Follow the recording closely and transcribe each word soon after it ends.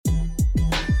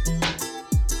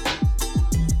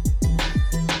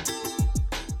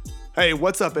Hey,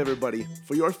 what's up, everybody?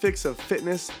 For your fix of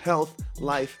fitness, health,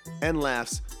 life, and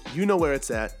laughs, you know where it's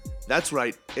at. That's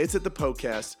right, it's at the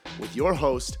podcast with your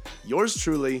host, yours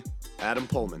truly, Adam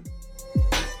Pullman.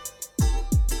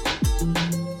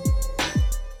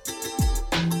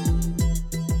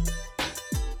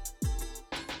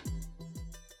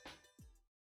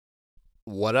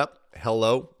 What up?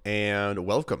 Hello, and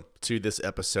welcome to this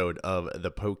episode of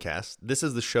the podcast. This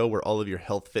is the show where all of your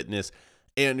health, fitness,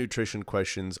 and nutrition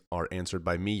questions are answered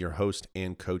by me, your host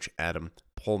and coach, Adam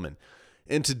Pullman.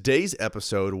 In today's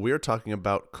episode, we're talking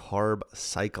about carb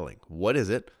cycling. What is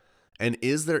it? And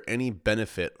is there any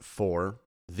benefit for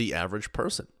the average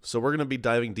person? So we're going to be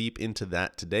diving deep into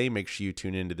that today. Make sure you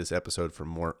tune into this episode for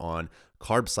more on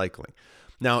carb cycling.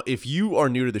 Now, if you are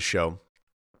new to the show,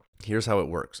 here's how it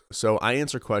works. So I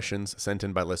answer questions sent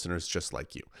in by listeners just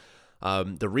like you.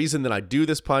 The reason that I do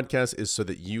this podcast is so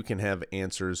that you can have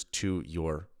answers to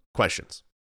your questions.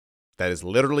 That is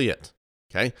literally it.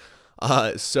 Okay.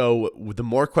 So the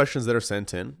more questions that are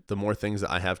sent in, the more things that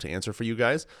I have to answer for you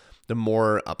guys, the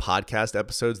more podcast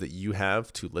episodes that you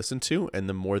have to listen to, and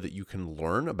the more that you can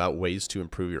learn about ways to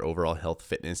improve your overall health,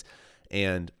 fitness,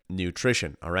 and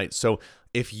nutrition. All right. So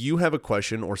if you have a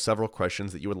question or several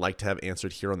questions that you would like to have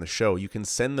answered here on the show, you can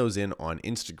send those in on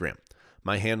Instagram.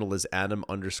 My handle is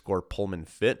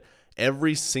Adam_PullmanFit.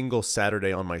 Every single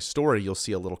Saturday on my story, you'll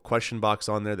see a little question box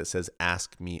on there that says,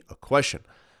 ask me a question.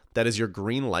 That is your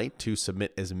green light to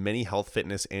submit as many health,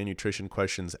 fitness, and nutrition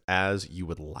questions as you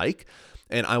would like.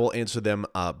 And I will answer them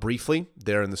briefly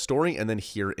there in the story and then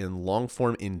here in long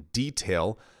form in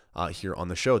detail here on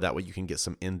the show. That way you can get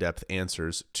some in-depth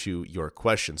answers to your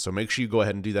questions. So make sure you go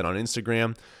ahead and do that on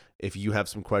Instagram if you have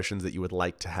some questions that you would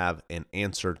like to have an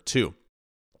answer to.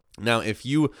 Now, if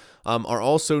you are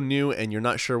also new and you're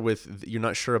not sure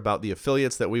about the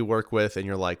affiliates that we work with, and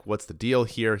you're like, what's the deal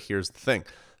here? Here's the thing.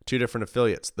 Two different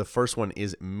affiliates. The first one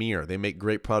is Mir. They make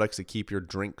great products that keep your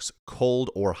drinks cold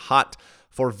or hot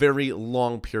for very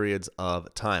long periods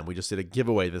of time. We just did a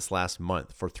giveaway this last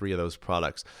month for 3 of those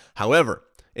products. However,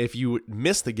 if you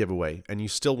missed the giveaway and you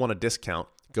still want a discount,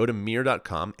 go to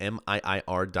mir.com,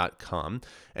 MIIR.com,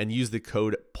 and use the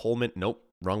code Pullman. Nope,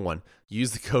 wrong one.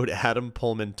 Use the code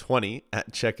AdamPullman20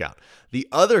 at checkout. The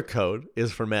other code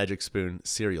is for Magic Spoon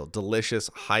cereal. Delicious,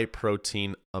 high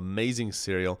protein, amazing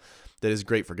cereal that is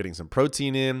great for getting some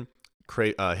protein in,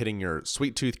 hitting your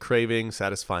sweet tooth craving,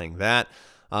 satisfying that,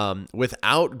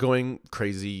 without going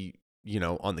crazy,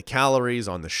 on the calories,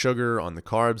 on the sugar, on the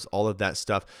carbs, all of that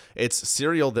stuff. It's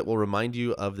cereal that will remind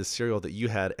you of the cereal that you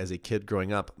had as a kid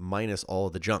growing up, minus all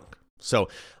of the junk. So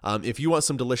if you want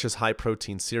some delicious high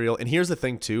protein cereal, and here's the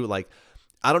thing too,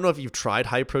 I don't know if you've tried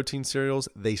high protein cereals.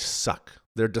 They suck.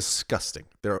 They're disgusting.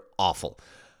 They're awful.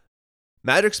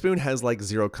 Magic Spoon has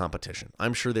zero competition.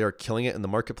 I'm sure they are killing it in the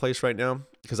marketplace right now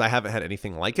because I haven't had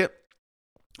anything like it.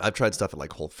 I've tried stuff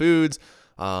at Whole Foods,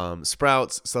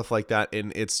 Sprouts, stuff like that,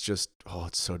 and it's just,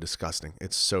 it's so disgusting.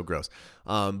 It's so gross.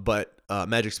 But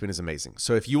Magic Spoon is amazing.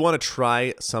 So if you want to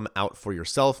try some out for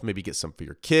yourself, maybe get some for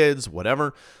your kids,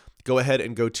 whatever, go ahead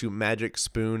and go to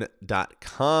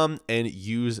magicspoon.com and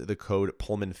use the code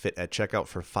PullmanFit at checkout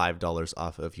for $5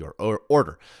 off of your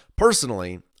order.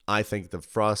 Personally, I think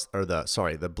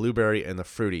the blueberry and the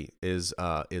fruity is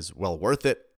well worth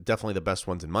it. Definitely the best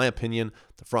ones in my opinion.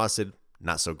 The frosted,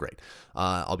 not so great.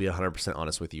 I'll be 100%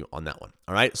 honest with you on that one.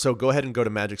 All right, so go ahead and go to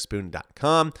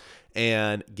magicspoon.com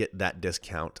and get that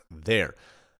discount there.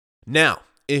 Now,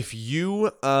 if you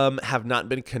have not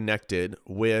been connected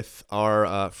with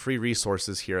our free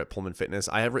resources here at Pullman Fitness,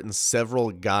 I have written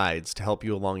several guides to help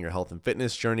you along your health and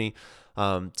fitness journey,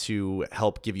 to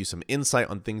help give you some insight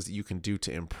on things that you can do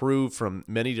to improve from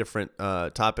many different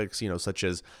topics, such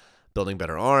as building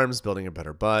better arms, building a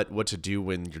better butt, what to do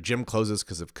when your gym closes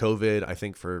because of COVID. I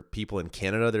think for people in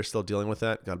Canada, they're still dealing with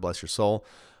that. God bless your soul.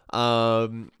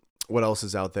 What else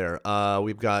is out there?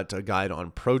 We've got a guide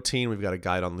on protein. We've got a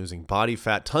guide on losing body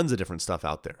fat, tons of different stuff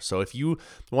out there. So if you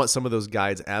want some of those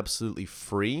guides absolutely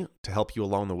free to help you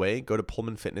along the way, go to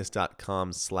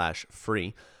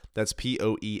pullmanfitness.com/free. That's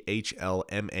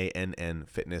POEHLMANN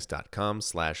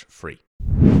fitness.com/free.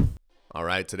 All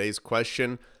right, today's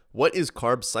question: what is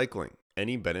carb cycling?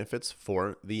 Any benefits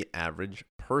for the average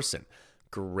person?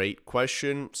 Great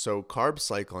question. So carb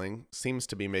cycling seems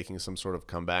to be making some sort of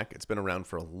comeback. It's been around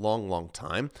for a long, long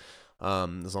time,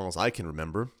 as long as I can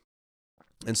remember.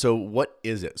 And so what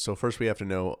is it? So first we have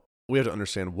to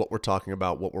understand what we're talking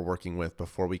about, what we're working with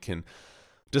before we can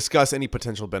discuss any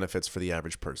potential benefits for the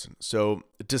average person. So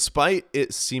despite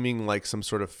it seeming like some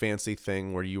sort of fancy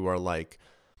thing where you are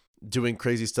doing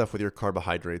crazy stuff with your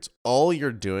carbohydrates, all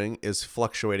you're doing is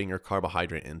fluctuating your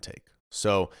carbohydrate intake.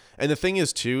 So, and the thing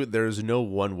is too, there's no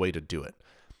one way to do it.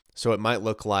 So it might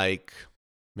look like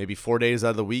maybe 4 days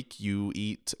out of the week, you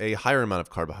eat a higher amount of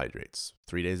carbohydrates.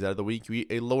 3 days out of the week, you eat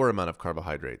a lower amount of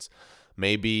carbohydrates.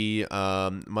 Maybe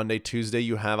Monday, Tuesday,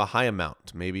 you have a high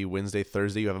amount. Maybe Wednesday,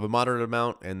 Thursday, you have a moderate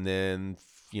amount. And then,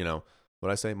 what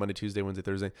did I say? Monday, Tuesday, Wednesday,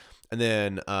 Thursday. And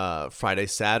then Friday,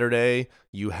 Saturday,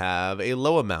 you have a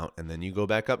low amount. And then you go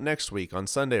back up next week on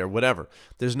Sunday or whatever.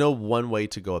 There's no one way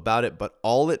to go about it, but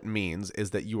all it means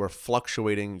is that you are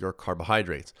fluctuating your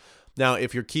carbohydrates. Now,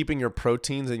 if you're keeping your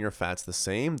proteins and your fats the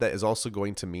same, that is also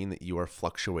going to mean that you are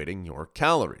fluctuating your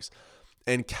calories.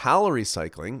 And calorie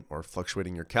cycling, or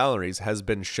fluctuating your calories, has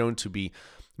been shown to be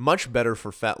much better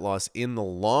for fat loss in the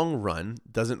long run,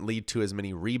 doesn't lead to as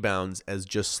many rebounds as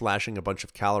just slashing a bunch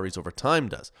of calories over time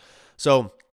does.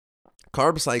 So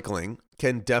carb cycling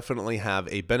can definitely have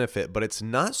a benefit, but it's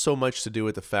not so much to do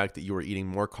with the fact that you are eating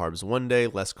more carbs one day,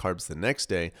 less carbs the next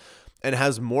day, and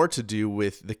has more to do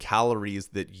with the calories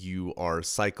that you are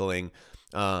cycling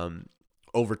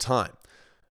over time.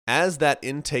 As that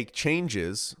intake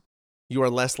changes, you are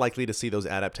less likely to see those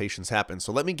adaptations happen.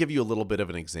 So let me give you a little bit of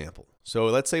an example. So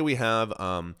let's say we have,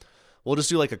 we'll just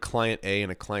do like a client A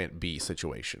and a client B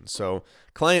situation. So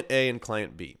client A and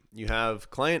client B. You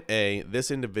have client A, this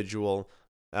individual,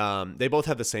 they both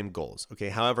have the same goals. Okay.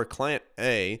 However, client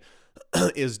A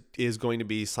is going to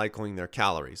be cycling their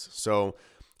calories. So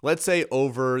let's say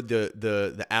over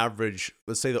the average,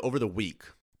 over the week,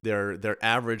 their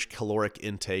average caloric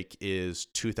intake is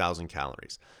 2,000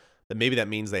 calories. Then maybe that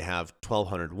means they have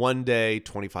 1,200 one day,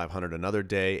 2,500 another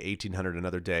day, 1,800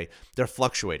 another day. They're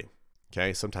fluctuating.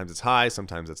 Okay, sometimes it's high,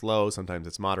 sometimes it's low, sometimes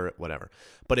it's moderate, whatever.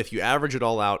 But if you average it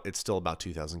all out, it's still about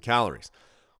 2,000 calories.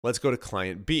 Let's go to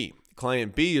client B.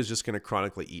 Client B is just going to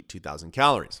chronically eat 2,000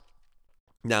 calories.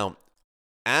 Now,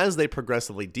 as they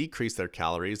progressively decrease their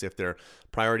calories, if their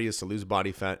priority is to lose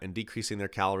body fat and decreasing their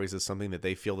calories is something that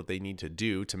they feel that they need to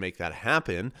do to make that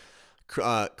happen,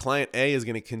 client A is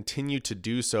going to continue to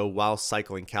do so while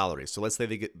cycling calories. So let's say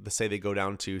they go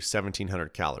down to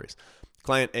 1,700 calories.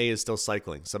 Client A is still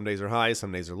cycling. Some days are high,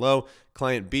 some days are low.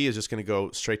 Client B is just going to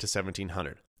go straight to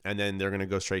 1,700. And then they're going to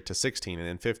go straight to 16 and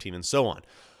then 15 and so on.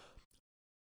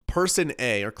 Person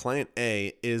A or client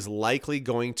A is likely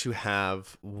going to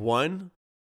have one,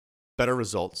 better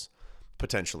results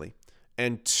potentially,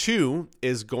 and two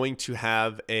is going to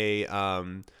have a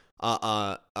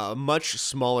much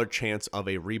smaller chance of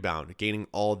a rebound, gaining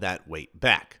all that weight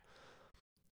back.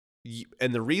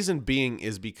 And the reason being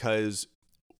is because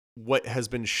what has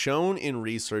been shown in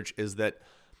research is that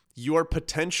you are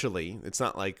potentially, it's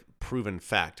not like proven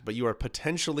fact, but you are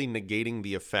potentially negating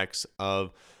the effects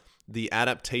of the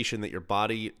adaptation that your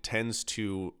body tends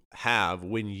to have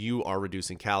when you are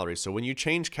reducing calories. So when you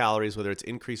change calories, whether it's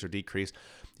increase or decrease,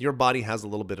 your body has a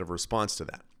little bit of a response to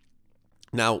that.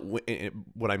 Now,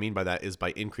 what I mean by that is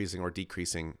by increasing or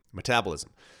decreasing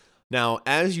metabolism. Now,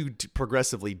 as you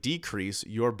progressively decrease,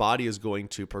 your body is going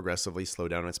to progressively slow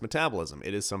down its metabolism.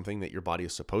 It is something that your body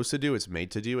is supposed to do. It's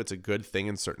made to do. It's a good thing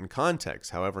in certain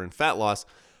contexts. However, in fat loss,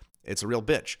 it's a real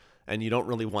bitch, and you don't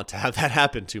really want to have that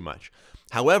happen too much.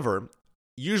 However,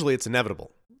 usually it's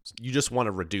inevitable. You just want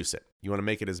to reduce it. You want to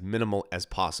make it as minimal as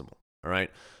possible. All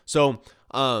right. So,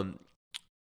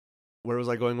 where was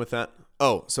I going with that?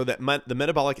 Oh, so that the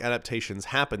metabolic adaptations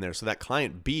happen there. So that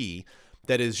client B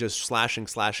that is just slashing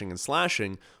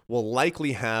will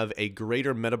likely have a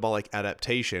greater metabolic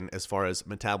adaptation as far as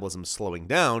metabolism slowing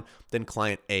down than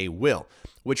client A will,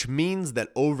 which means that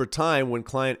over time, when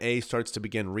client A starts to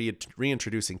begin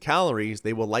reintroducing calories,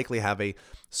 they will likely have a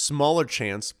smaller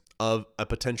chance of a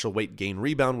potential weight gain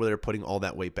rebound where they're putting all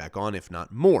that weight back on, if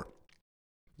not more.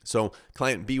 So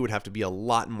client B would have to be a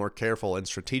lot more careful and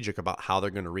strategic about how they're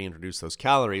going to reintroduce those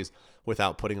calories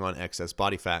without putting on excess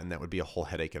body fat, and that would be a whole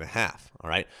headache and a half, all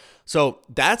right? So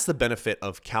that's the benefit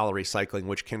of calorie cycling,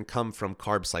 which can come from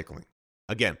carb cycling.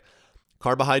 Again,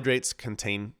 carbohydrates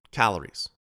contain calories,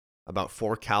 about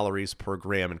 4 calories per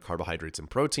gram in carbohydrates and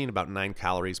protein, about 9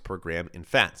 calories per gram in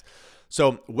fats.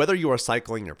 So whether you are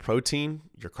cycling your protein,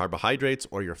 your carbohydrates,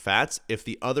 or your fats, if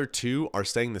the other two are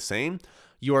staying the same,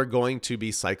 you are going to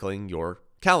be cycling your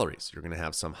calories. You're going to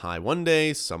have some high one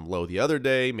day, some low the other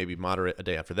day, maybe moderate a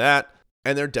day after that.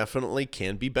 And there definitely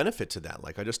can be benefit to that,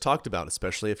 like I just talked about,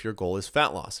 especially if your goal is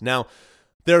fat loss. Now,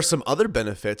 there are some other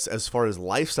benefits as far as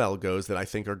lifestyle goes that I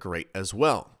think are great as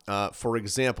well. For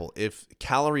example, if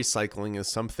calorie cycling is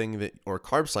something that, or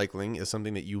carb cycling is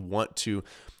something that you want to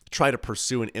try to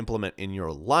pursue and implement in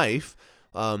your life,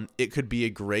 it could be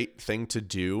a great thing to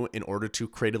do in order to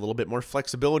create a little bit more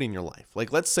flexibility in your life.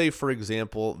 Like, let's say, for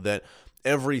example, that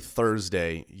every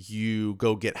Thursday you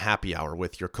go get happy hour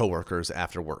with your coworkers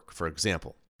after work, for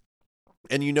example.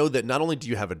 And you know that not only do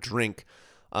you have a drink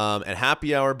at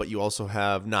happy hour, but you also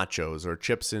have nachos or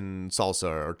chips and salsa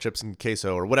or chips and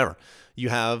queso or whatever. You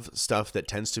have stuff that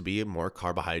tends to be more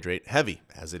carbohydrate heavy,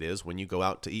 as it is when you go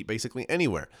out to eat basically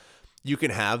anywhere. You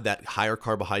can have that higher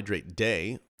carbohydrate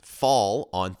day fall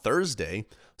on Thursday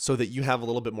so that you have a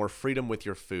little bit more freedom with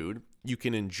your food. You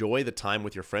can enjoy the time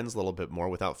with your friends a little bit more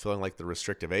without feeling like the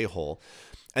restrictive a-hole.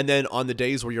 And then on the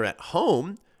days where you're at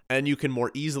home and you can more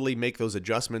easily make those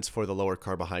adjustments for the lower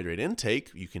carbohydrate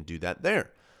intake, you can do that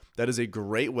there. That is a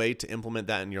great way to implement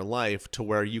that in your life to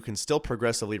where you can still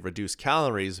progressively reduce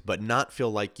calories, but not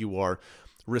feel like you are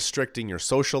restricting your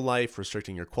social life,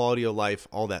 restricting your quality of life,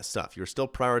 all that stuff. You're still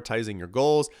prioritizing your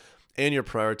goals and you're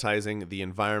prioritizing the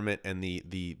environment and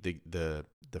the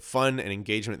fun and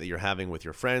engagement that you're having with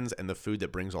your friends and the food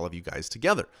that brings all of you guys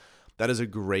together. That is a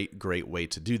great way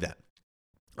to do that.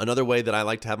 Another way that I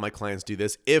like to have my clients do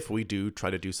this, if we do try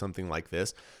to do something like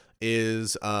this,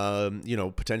 is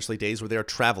potentially days where they are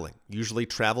traveling. Usually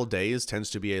travel days tends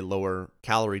to be a lower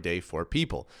calorie day for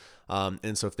people.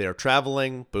 And so if they are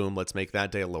traveling, boom, let's make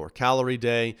that day a lower calorie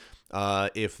day.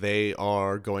 If they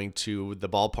are going to the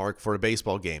ballpark for a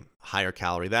baseball game, higher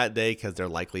calorie that day because they're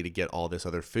likely to get all this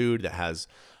other food that has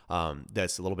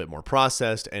that's a little bit more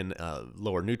processed and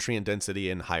lower nutrient density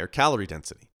and higher calorie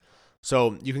density.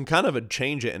 So you can kind of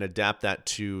change it and adapt that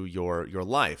to your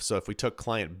life. So if we took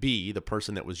client B, the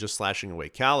person that was just slashing away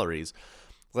calories,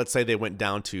 let's say they went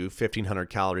down to 1,500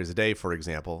 calories a day, for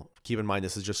example. Keep in mind,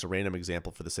 this is just a random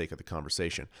example for the sake of the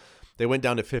conversation. They went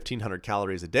down to 1,500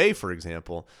 calories a day, for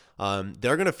example.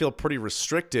 They're going to feel pretty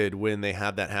restricted when they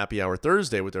have that happy hour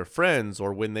Thursday with their friends,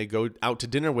 or when they go out to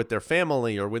dinner with their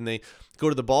family, or when they go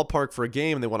to the ballpark for a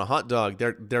game and they want a hot dog.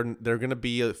 They're going to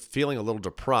be feeling a little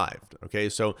deprived. Okay,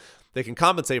 so they can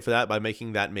compensate for that by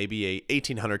making that maybe a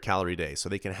 1,800 calorie day, so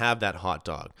they can have that hot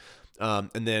dog.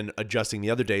 And then adjusting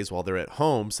the other days while they're at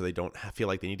home so they don't feel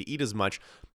like they need to eat as much.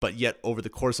 But yet over the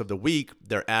course of the week,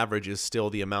 their average is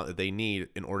still the amount that they need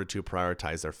in order to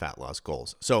prioritize their fat loss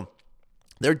goals. So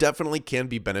there definitely can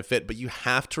be benefit, but you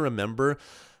have to remember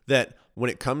that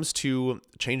when it comes to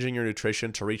changing your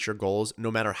nutrition to reach your goals, no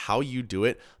matter how you do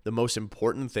it, the most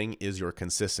important thing is your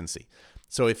consistency.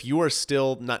 So if you are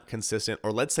still not consistent,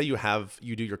 or let's say you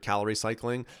do your calorie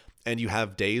cycling and you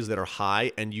have days that are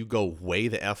high and you go way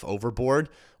the F overboard,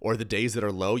 or the days that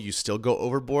are low, you still go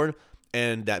overboard,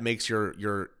 and that makes your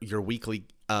weekly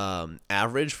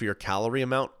average for your calorie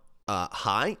amount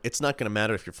high, it's not going to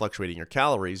matter if you're fluctuating your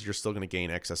calories. You're still going to gain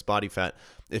excess body fat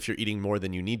if you're eating more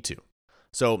than you need to.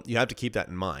 So you have to keep that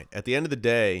in mind. At the end of the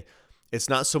day, it's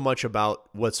not so much about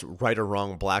what's right or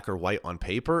wrong, black or white on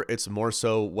paper. It's more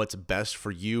so what's best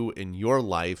for you in your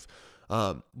life,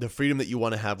 the freedom that you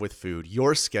want to have with food,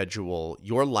 your schedule,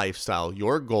 your lifestyle,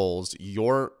 your goals,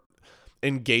 your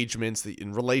engagements,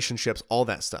 in relationships, all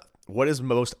that stuff. What is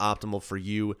most optimal for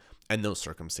you and those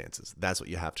circumstances? That's what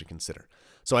you have to consider.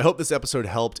 So I hope this episode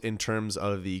helped in terms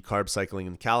of the carb cycling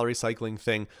and calorie cycling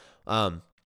thing.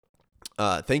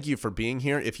 Thank you for being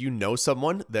here. If you know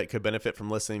someone that could benefit from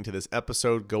listening to this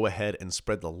episode, go ahead and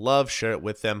spread the love, share it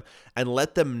with them, and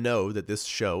let them know that this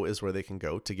show is where they can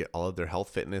go to get all of their health,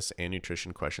 fitness, and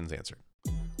nutrition questions answered.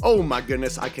 Oh my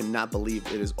goodness, I cannot believe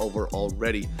it is over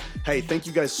already. Hey, thank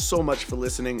you guys so much for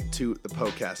listening to the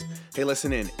podcast. Hey,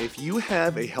 listen in. If you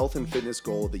have a health and fitness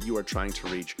goal that you are trying to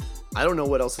reach, I don't know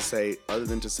what else to say other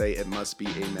than to say it must be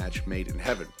a match made in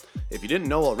heaven. If you didn't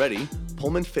know already,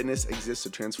 Pullman Fitness exists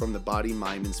to transform the body,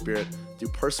 mind, and spirit through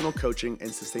personal coaching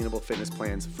and sustainable fitness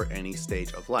plans for any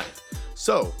stage of life.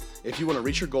 So, if you want to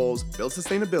reach your goals, build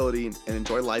sustainability, and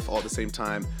enjoy life all at the same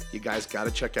time, you guys got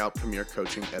to check out Premier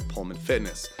Coaching at Pullman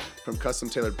Fitness. From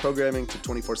custom-tailored programming to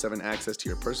 24/7 access to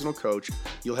your personal coach,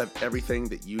 you'll have everything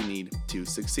that you need to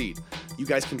succeed. You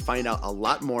guys can find out a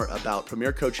lot more about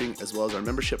Premier Coaching as well as our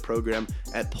membership program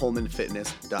at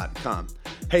pullmanfitness.com.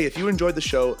 Hey, if you enjoyed the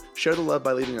show, share the love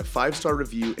by leaving a 5-star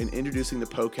review and introducing the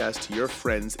podcast to your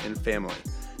friends and family.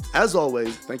 As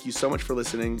always, thank you so much for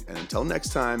listening, and until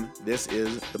next time, this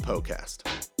is the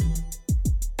podcast.